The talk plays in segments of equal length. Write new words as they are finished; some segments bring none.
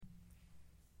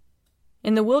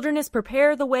In the wilderness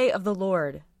prepare the way of the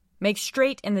Lord. Make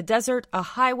straight in the desert a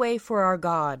highway for our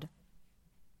God.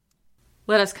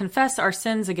 Let us confess our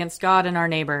sins against God and our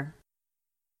neighbor.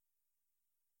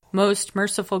 Most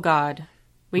merciful God,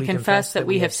 we confess that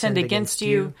we have sinned against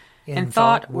you in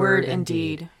thought, word, and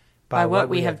deed, by what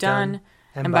we have done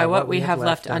and by what we have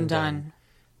left undone.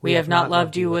 We have not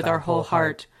loved you with our whole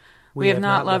heart. We have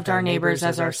not loved our neighbors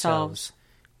as ourselves.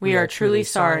 We are truly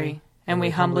sorry, and we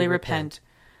humbly repent.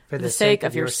 For the sake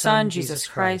of your Son, Jesus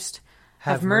Christ,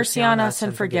 have mercy on us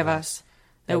and forgive us,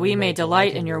 that we may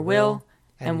delight in your will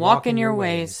and walk in your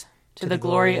ways, to the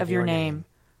glory of your name.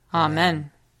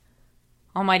 Amen.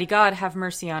 Almighty God, have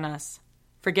mercy on us.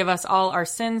 Forgive us all our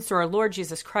sins through our Lord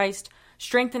Jesus Christ.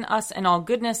 Strengthen us in all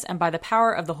goodness, and by the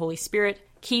power of the Holy Spirit,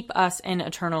 keep us in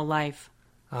eternal life.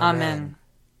 Amen.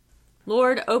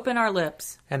 Lord, open our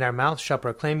lips, and our mouth shall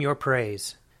proclaim your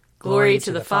praise. Glory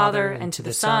to the Father, and to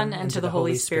the Son, and to the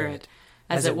Holy Spirit,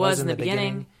 as it was in the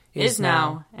beginning, is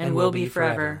now, and will be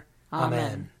forever.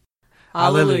 Amen.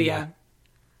 Alleluia.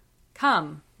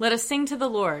 Come, let us sing to the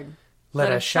Lord.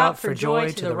 Let us shout for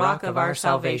joy to the rock of our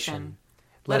salvation.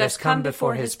 Let us come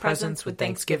before his presence with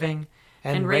thanksgiving,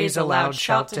 and raise a loud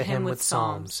shout to him with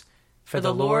psalms. For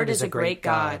the Lord is a great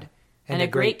God, and a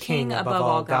great King above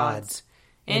all gods.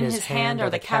 In his hand are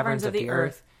the caverns of the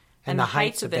earth, and the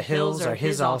heights of the hills are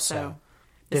his also.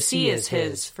 The sea is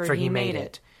his, for he made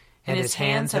it, and his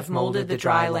hands have molded the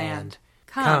dry land.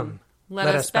 Come,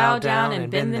 let us bow down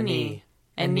and bend the knee,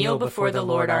 and kneel before the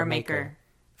Lord our Maker.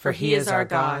 For he is our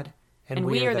God, and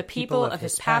we are the people of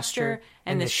his pasture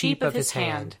and the sheep of his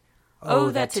hand. Oh,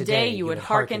 that today you would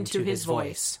hearken to his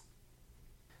voice.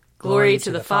 Glory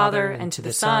to the Father, and to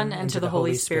the Son, and to the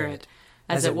Holy Spirit,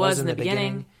 as it was in the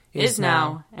beginning, is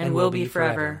now, and will be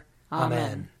forever.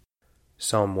 Amen.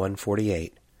 Psalm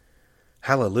 148.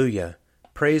 Hallelujah!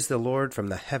 Praise the Lord from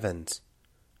the heavens.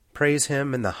 Praise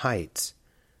him in the heights.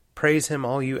 Praise him,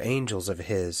 all you angels of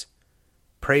his.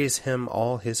 Praise him,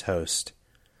 all his host.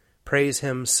 Praise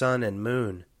him, sun and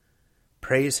moon.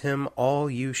 Praise him, all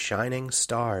you shining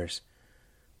stars.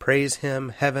 Praise him,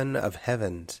 heaven of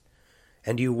heavens,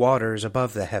 and you waters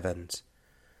above the heavens.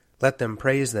 Let them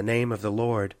praise the name of the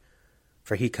Lord,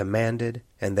 for he commanded,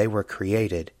 and they were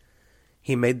created.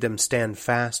 He made them stand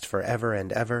fast forever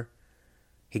and ever.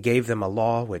 He gave them a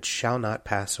law which shall not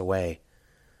pass away.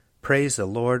 Praise the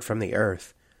Lord from the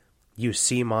earth, you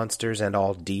sea monsters and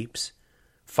all deeps,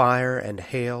 fire and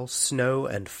hail, snow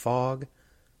and fog,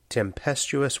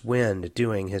 tempestuous wind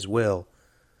doing his will,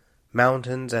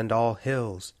 mountains and all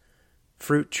hills,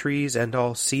 fruit trees and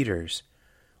all cedars,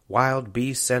 wild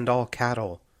beasts and all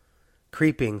cattle,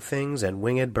 creeping things and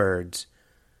winged birds,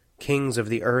 kings of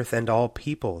the earth and all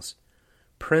peoples,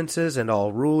 princes and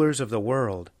all rulers of the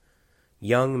world,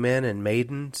 young men and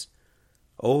maidens,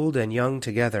 old and young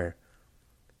together.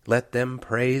 Let them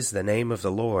praise the name of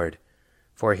the Lord,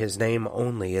 for his name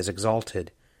only is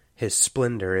exalted. His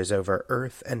splendor is over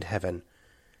earth and heaven.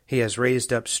 He has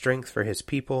raised up strength for his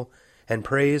people, and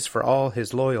praise for all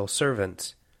his loyal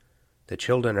servants, the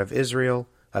children of Israel,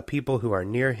 a people who are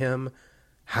near him.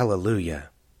 Hallelujah.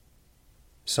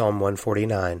 Psalm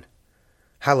 149.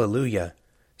 Hallelujah!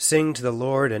 Sing to the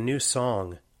Lord a new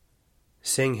song.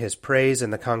 Sing his praise in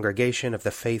the congregation of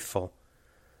the faithful.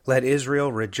 Let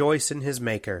Israel rejoice in his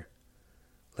Maker.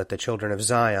 Let the children of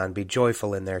Zion be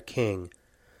joyful in their King.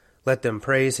 Let them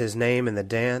praise his name in the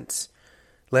dance.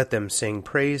 Let them sing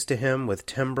praise to him with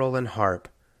timbrel and harp.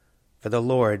 For the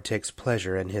Lord takes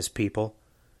pleasure in his people,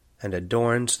 and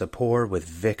adorns the poor with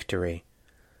victory.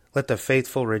 Let the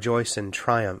faithful rejoice in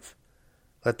triumph.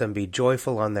 Let them be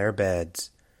joyful on their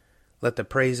beds. Let the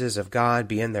praises of God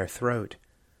be in their throat,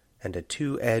 and a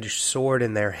two-edged sword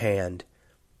in their hand,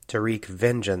 to wreak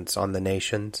vengeance on the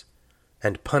nations,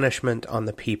 and punishment on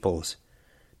the peoples,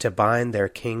 to bind their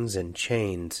kings in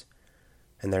chains,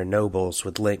 and their nobles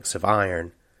with links of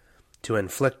iron, to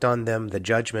inflict on them the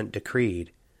judgment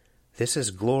decreed. This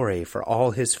is glory for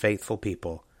all his faithful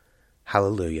people.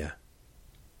 Hallelujah.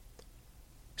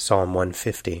 Psalm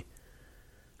 150.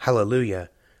 Hallelujah!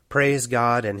 Praise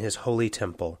God in his holy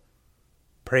temple.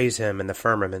 Praise him in the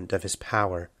firmament of his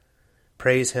power.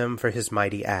 Praise him for his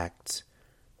mighty acts.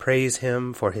 Praise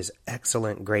him for his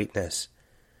excellent greatness.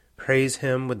 Praise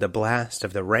him with the blast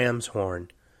of the ram's horn.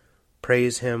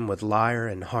 Praise him with lyre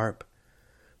and harp.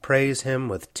 Praise him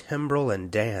with timbrel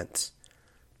and dance.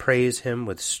 Praise him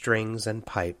with strings and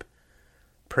pipe.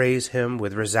 Praise him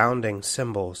with resounding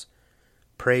cymbals.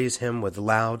 Praise him with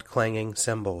loud clanging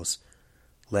cymbals.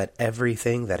 Let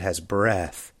everything that has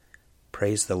breath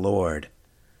praise the Lord.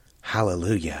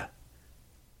 Hallelujah.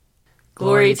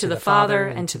 Glory to the Father,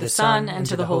 and to the Son, and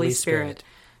to the Holy Spirit,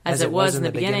 as it was in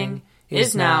the beginning,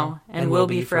 is now, and will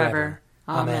be forever.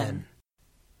 Amen.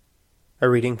 A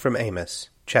reading from Amos,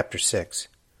 chapter 6.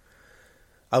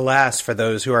 Alas for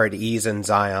those who are at ease in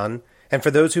Zion, and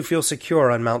for those who feel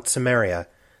secure on Mount Samaria,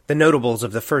 the notables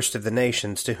of the first of the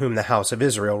nations to whom the house of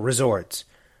Israel resorts.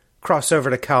 Cross over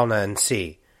to Calneh and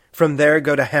see. From there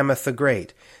go to Hamath the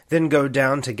Great, then go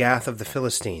down to Gath of the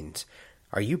Philistines.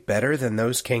 Are you better than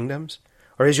those kingdoms?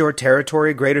 Or is your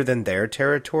territory greater than their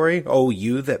territory, O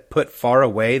you that put far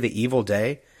away the evil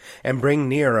day, and bring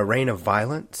near a reign of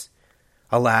violence?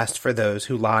 Alas for those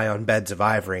who lie on beds of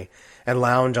ivory, and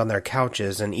lounge on their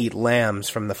couches, and eat lambs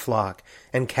from the flock,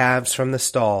 and calves from the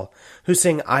stall, who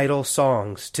sing idle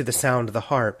songs to the sound of the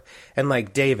harp, and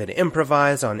like David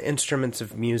improvise on instruments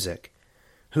of music,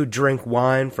 who drink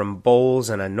wine from bowls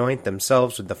and anoint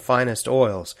themselves with the finest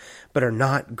oils, but are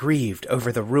not grieved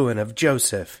over the ruin of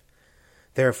Joseph.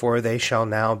 Therefore they shall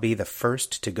now be the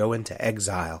first to go into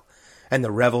exile, and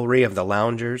the revelry of the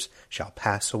loungers shall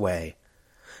pass away.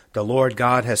 The Lord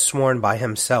God has sworn by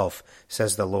himself,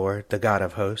 says the Lord, the God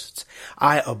of hosts.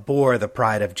 I abhor the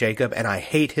pride of Jacob, and I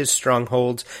hate his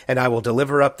strongholds, and I will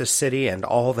deliver up the city and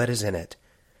all that is in it.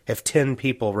 If 10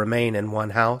 people remain in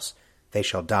one house, they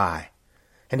shall die.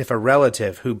 And if a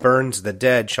relative who burns the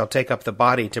dead shall take up the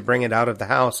body to bring it out of the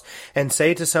house, and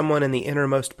say to someone in the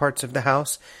innermost parts of the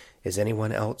house, Is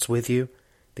anyone else with you?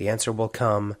 The answer will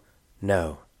come,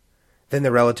 No. Then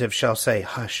the relative shall say,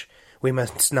 Hush, we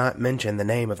must not mention the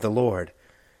name of the Lord.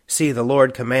 See, the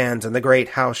Lord commands, and the great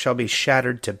house shall be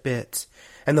shattered to bits,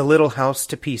 and the little house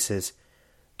to pieces.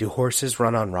 Do horses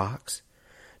run on rocks?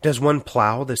 Does one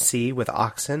plow the sea with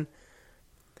oxen?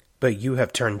 But you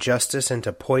have turned justice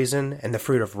into poison, and the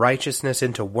fruit of righteousness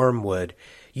into wormwood,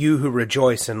 you who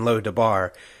rejoice in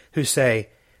Lo-debar, who say,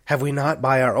 Have we not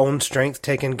by our own strength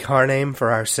taken Karnaim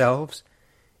for ourselves?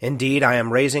 Indeed, I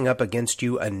am raising up against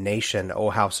you a nation,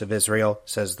 O house of Israel,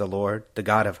 says the Lord, the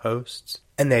God of hosts,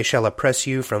 and they shall oppress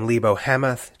you from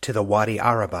Lebo-Hamath to the Wadi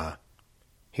Arabah.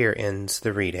 Here ends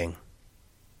the reading.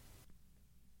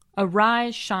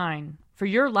 Arise, shine, for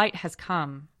your light has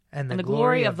come, and the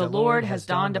glory of the Lord has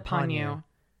dawned upon you.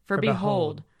 For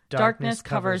behold, darkness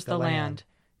covers the land,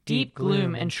 deep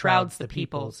gloom enshrouds the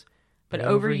peoples. But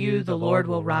over you the Lord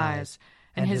will rise,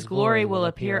 and his glory will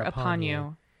appear upon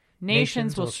you.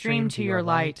 Nations will stream to your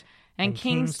light, and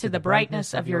kings to the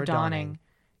brightness of your dawning.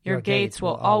 Your gates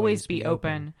will always be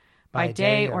open. By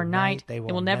day or night they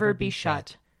will never be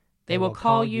shut. They will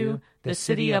call you the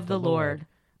city of the Lord,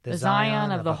 the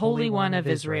Zion of the Holy One of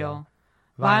Israel.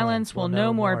 Violence will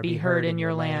no more be heard in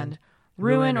your land,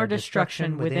 ruin or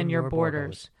destruction within your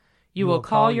borders. You will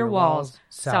call your walls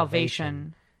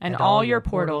salvation, and all your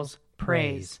portals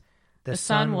praise. The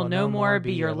sun will no more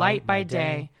be your light by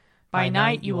day. By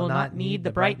night you will not need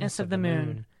the brightness of the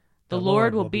moon. The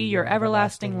Lord will be your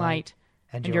everlasting light,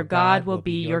 and your God will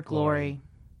be your glory.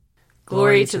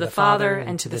 Glory to the Father,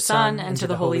 and to the Son, and to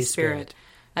the Holy Spirit,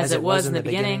 as it was in the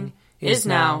beginning, is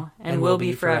now, and will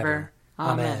be forever.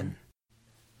 Amen.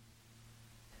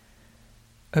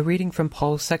 A reading from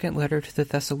Paul's second letter to the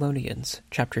Thessalonians,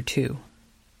 chapter 2.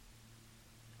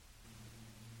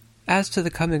 As to the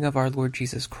coming of our Lord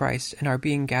Jesus Christ and our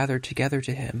being gathered together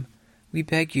to him, we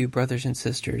beg you, brothers and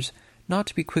sisters, not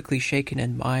to be quickly shaken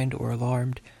in mind or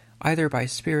alarmed, either by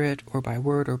spirit or by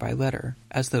word or by letter,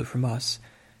 as though from us,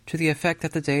 to the effect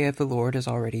that the day of the Lord is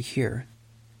already here.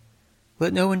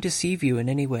 Let no one deceive you in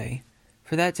any way,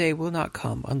 for that day will not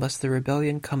come unless the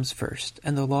rebellion comes first,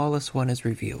 and the lawless one is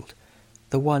revealed,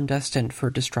 the one destined for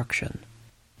destruction.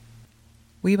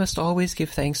 We must always give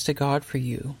thanks to God for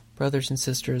you, brothers and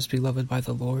sisters beloved by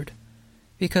the Lord,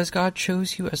 because God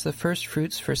chose you as the first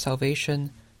fruits for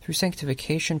salvation through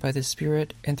sanctification by the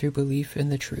Spirit and through belief in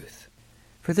the truth.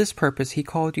 For this purpose he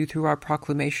called you through our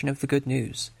proclamation of the good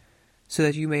news, so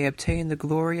that you may obtain the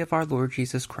glory of our Lord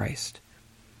Jesus Christ.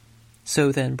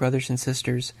 So then, brothers and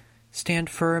sisters, stand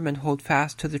firm and hold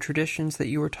fast to the traditions that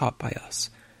you were taught by us,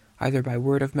 either by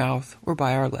word of mouth or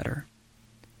by our letter.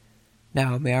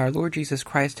 Now may our Lord Jesus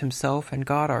Christ himself and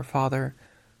God our Father,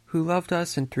 who loved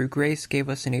us and through grace gave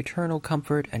us an eternal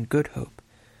comfort and good hope,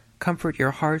 comfort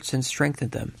your hearts and strengthen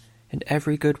them in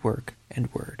every good work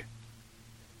and word.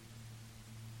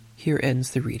 Here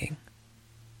ends the reading.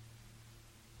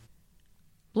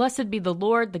 Blessed be the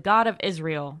Lord, the God of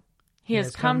Israel. He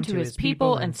has come to his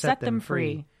people and set them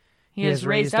free. He has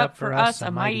raised up for us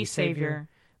a mighty Savior,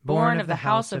 born of the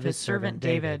house of his servant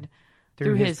David.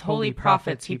 Through his holy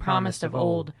prophets he promised of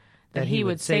old that he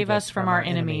would save us from our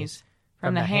enemies,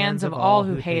 from the hands of all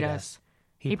who hate us.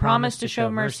 He promised to show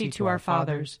mercy to our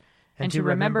fathers, and to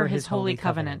remember his holy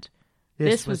covenant.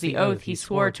 This was the oath he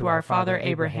swore to our father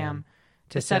Abraham,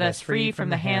 to set us free from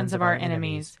the hands of our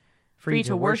enemies, free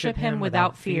to worship him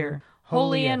without fear,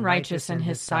 holy and righteous in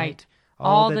his sight,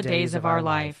 all the days of our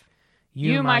life.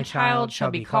 You, my child,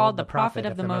 shall be called the prophet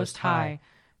of the Most High,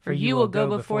 for you will go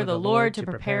before the Lord to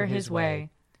prepare his way,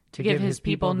 to give his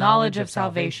people knowledge of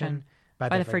salvation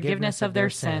by the forgiveness of their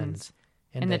sins.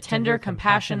 In the tender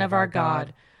compassion of our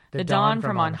God, the dawn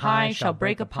from on high shall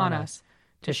break upon us,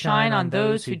 to shine on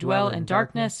those who dwell in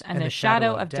darkness and the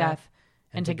shadow of death,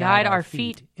 and to guide our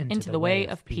feet into the way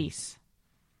of peace.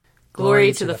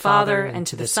 Glory to the Father, and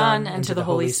to the Son, and to the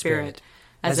Holy Spirit,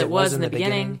 as it was in the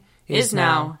beginning, is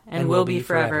now, and will be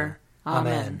forever.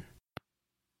 Amen.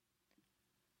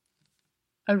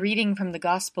 A reading from the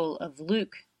Gospel of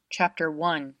Luke, chapter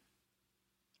 1.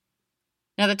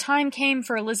 Now the time came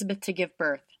for Elizabeth to give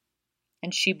birth,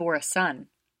 and she bore a son.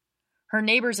 Her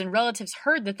neighbors and relatives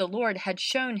heard that the Lord had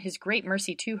shown his great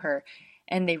mercy to her,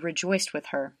 and they rejoiced with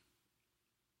her.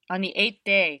 On the 8th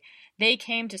day, they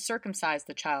came to circumcise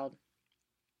the child,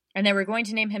 and they were going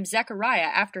to name him Zechariah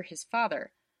after his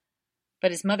father.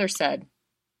 But his mother said,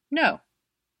 "No,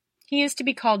 he is to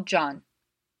be called John."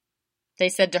 They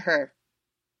said to her,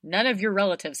 "None of your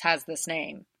relatives has this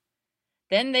name."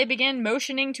 Then they began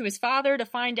motioning to his father to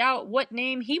find out what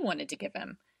name he wanted to give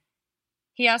him.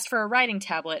 He asked for a writing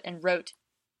tablet and wrote,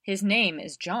 "His name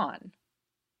is John."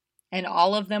 And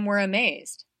all of them were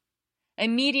amazed.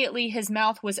 Immediately his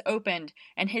mouth was opened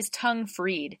and his tongue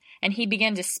freed, and he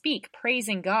began to speak,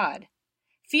 praising God.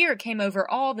 Fear came over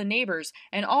all the neighbors,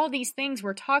 and all these things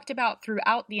were talked about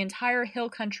throughout the entire hill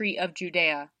country of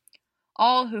Judea.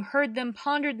 All who heard them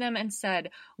pondered them and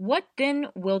said, "What then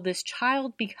will this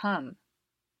child become?"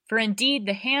 For indeed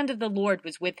the hand of the Lord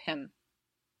was with him.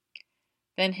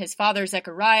 Then his father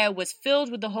Zechariah was filled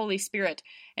with the Holy Spirit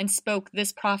and spoke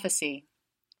this prophecy.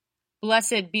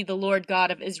 "Blessed be the Lord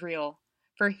God of Israel,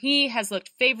 for he has looked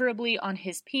favorably on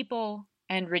his people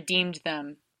and redeemed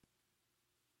them."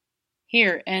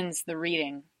 Here ends the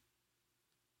reading.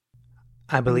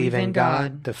 I believe in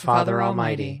God, the Father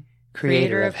Almighty,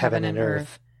 creator of heaven and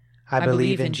earth. I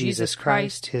believe in Jesus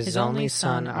Christ, his only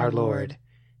Son, our Lord.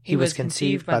 He was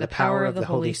conceived by the power of the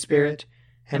Holy Spirit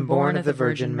and born of the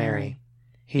Virgin Mary.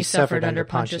 He suffered under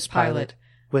Pontius Pilate,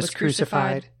 was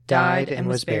crucified, died, and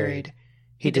was buried.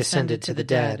 He descended to the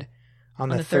dead. On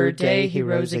the third day he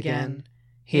rose again.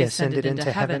 He ascended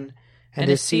into heaven and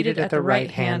is seated at the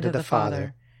right hand of the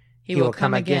Father. He will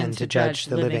come again to judge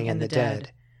the living and the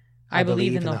dead. I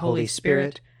believe in the Holy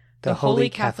Spirit, the Holy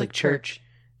Catholic Church,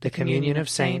 the communion of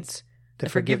saints, the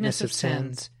forgiveness of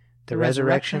sins, the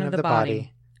resurrection of the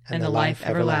body, and the life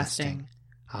everlasting.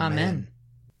 Amen.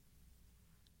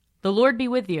 The Lord be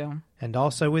with you. And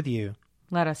also with you.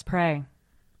 Let us pray.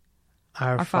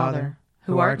 Our Father,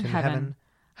 who art in heaven,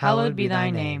 hallowed be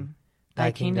thy name.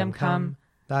 Thy kingdom come,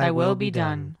 thy will be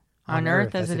done, on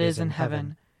earth as it is in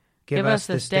heaven. Give us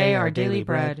this day our daily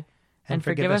bread, and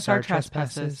forgive us our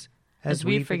trespasses, as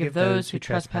we forgive those who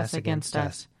trespass against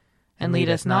us. And lead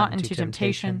us not into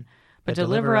temptation, but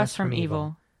deliver us from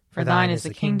evil. For thine is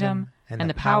the kingdom, and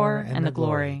the power, and the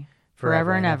glory,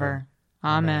 forever and ever.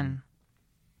 Amen.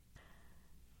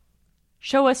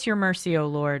 Show us your mercy, O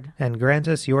Lord. And grant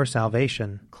us your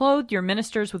salvation. Clothe your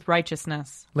ministers with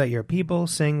righteousness. Let your people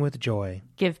sing with joy.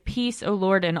 Give peace, O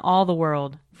Lord, in all the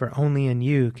world. For only in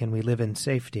you can we live in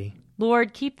safety.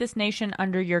 Lord, keep this nation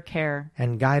under your care.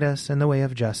 And guide us in the way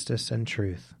of justice and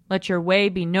truth. Let your way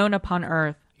be known upon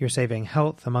earth. Your saving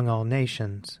health among all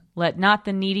nations. Let not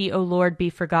the needy, O Lord, be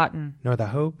forgotten. Nor the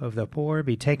hope of the poor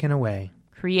be taken away.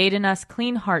 Create in us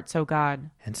clean hearts, O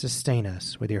God. And sustain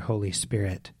us with your Holy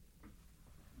Spirit.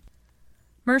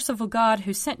 Merciful God,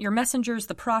 who sent your messengers,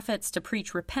 the prophets, to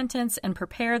preach repentance and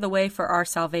prepare the way for our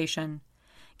salvation,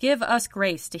 give us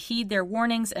grace to heed their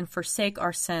warnings and forsake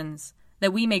our sins,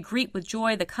 that we may greet with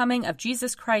joy the coming of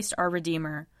Jesus Christ our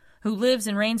Redeemer, who lives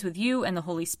and reigns with you and the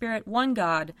Holy Spirit, one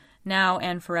God, now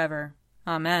and forever.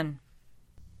 Amen.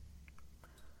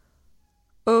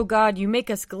 O God, you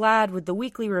make us glad with the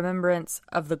weekly remembrance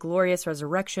of the glorious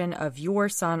resurrection of your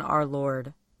Son, our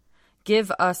Lord.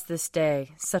 Give us this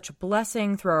day such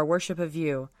blessing through our worship of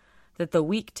you, that the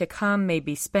week to come may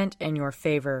be spent in your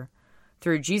favor.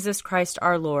 Through Jesus Christ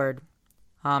our Lord.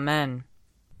 Amen.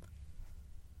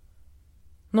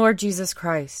 Lord Jesus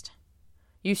Christ,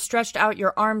 you stretched out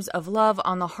your arms of love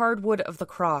on the hard wood of the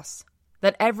cross,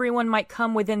 that everyone might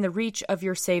come within the reach of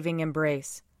your saving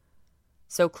embrace.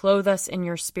 So clothe us in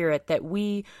your Spirit, that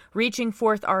we, reaching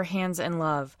forth our hands in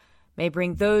love, may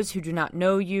bring those who do not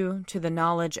know you to the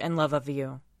knowledge and love of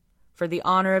you. For the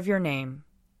honor of your name.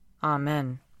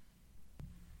 Amen.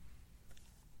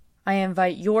 I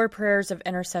invite your prayers of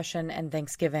intercession and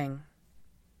thanksgiving.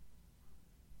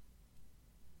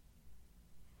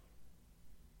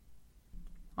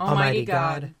 Almighty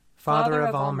God, Father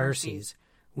of all mercies,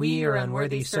 we, your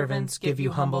unworthy servants, give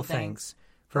you humble thanks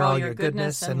for all your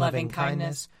goodness and loving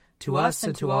kindness to us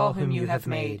and to all whom you have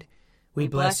made. We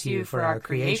bless you for our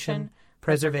creation,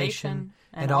 preservation,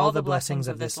 and all the blessings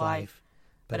of this life,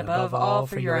 but above all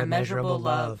for your immeasurable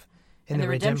love in the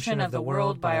redemption of the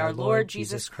world by our Lord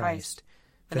Jesus Christ,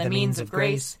 for the means of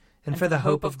grace and for the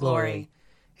hope of glory.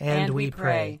 And we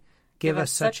pray, give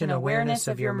us such an awareness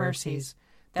of your mercies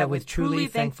that with truly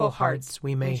thankful hearts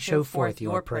we may show forth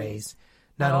your praise,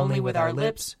 not only with our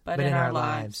lips but in our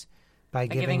lives, by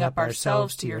giving up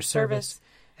ourselves to your service,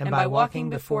 and by walking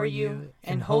before you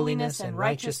in holiness and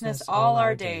righteousness all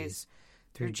our days,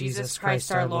 through Jesus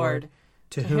Christ our Lord,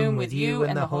 to whom with you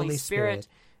and the Holy Spirit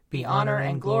be honor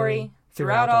and glory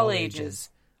throughout all ages.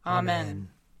 Amen.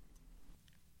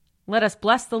 Let us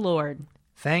bless the Lord.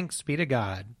 Thanks be to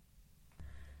God.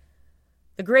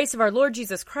 The grace of our Lord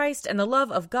Jesus Christ and the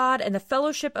love of God and the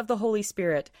fellowship of the Holy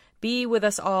Spirit be with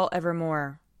us all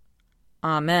evermore.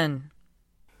 Amen.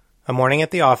 A Morning at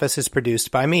the Office is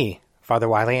produced by me, Father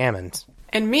Wiley Ammons.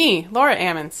 And me, Laura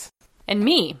Ammons. And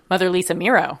me, Mother Lisa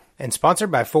Meirow. And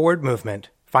sponsored by Forward Movement.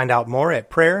 Find out more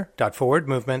at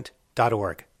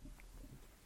prayer.forwardmovement.org.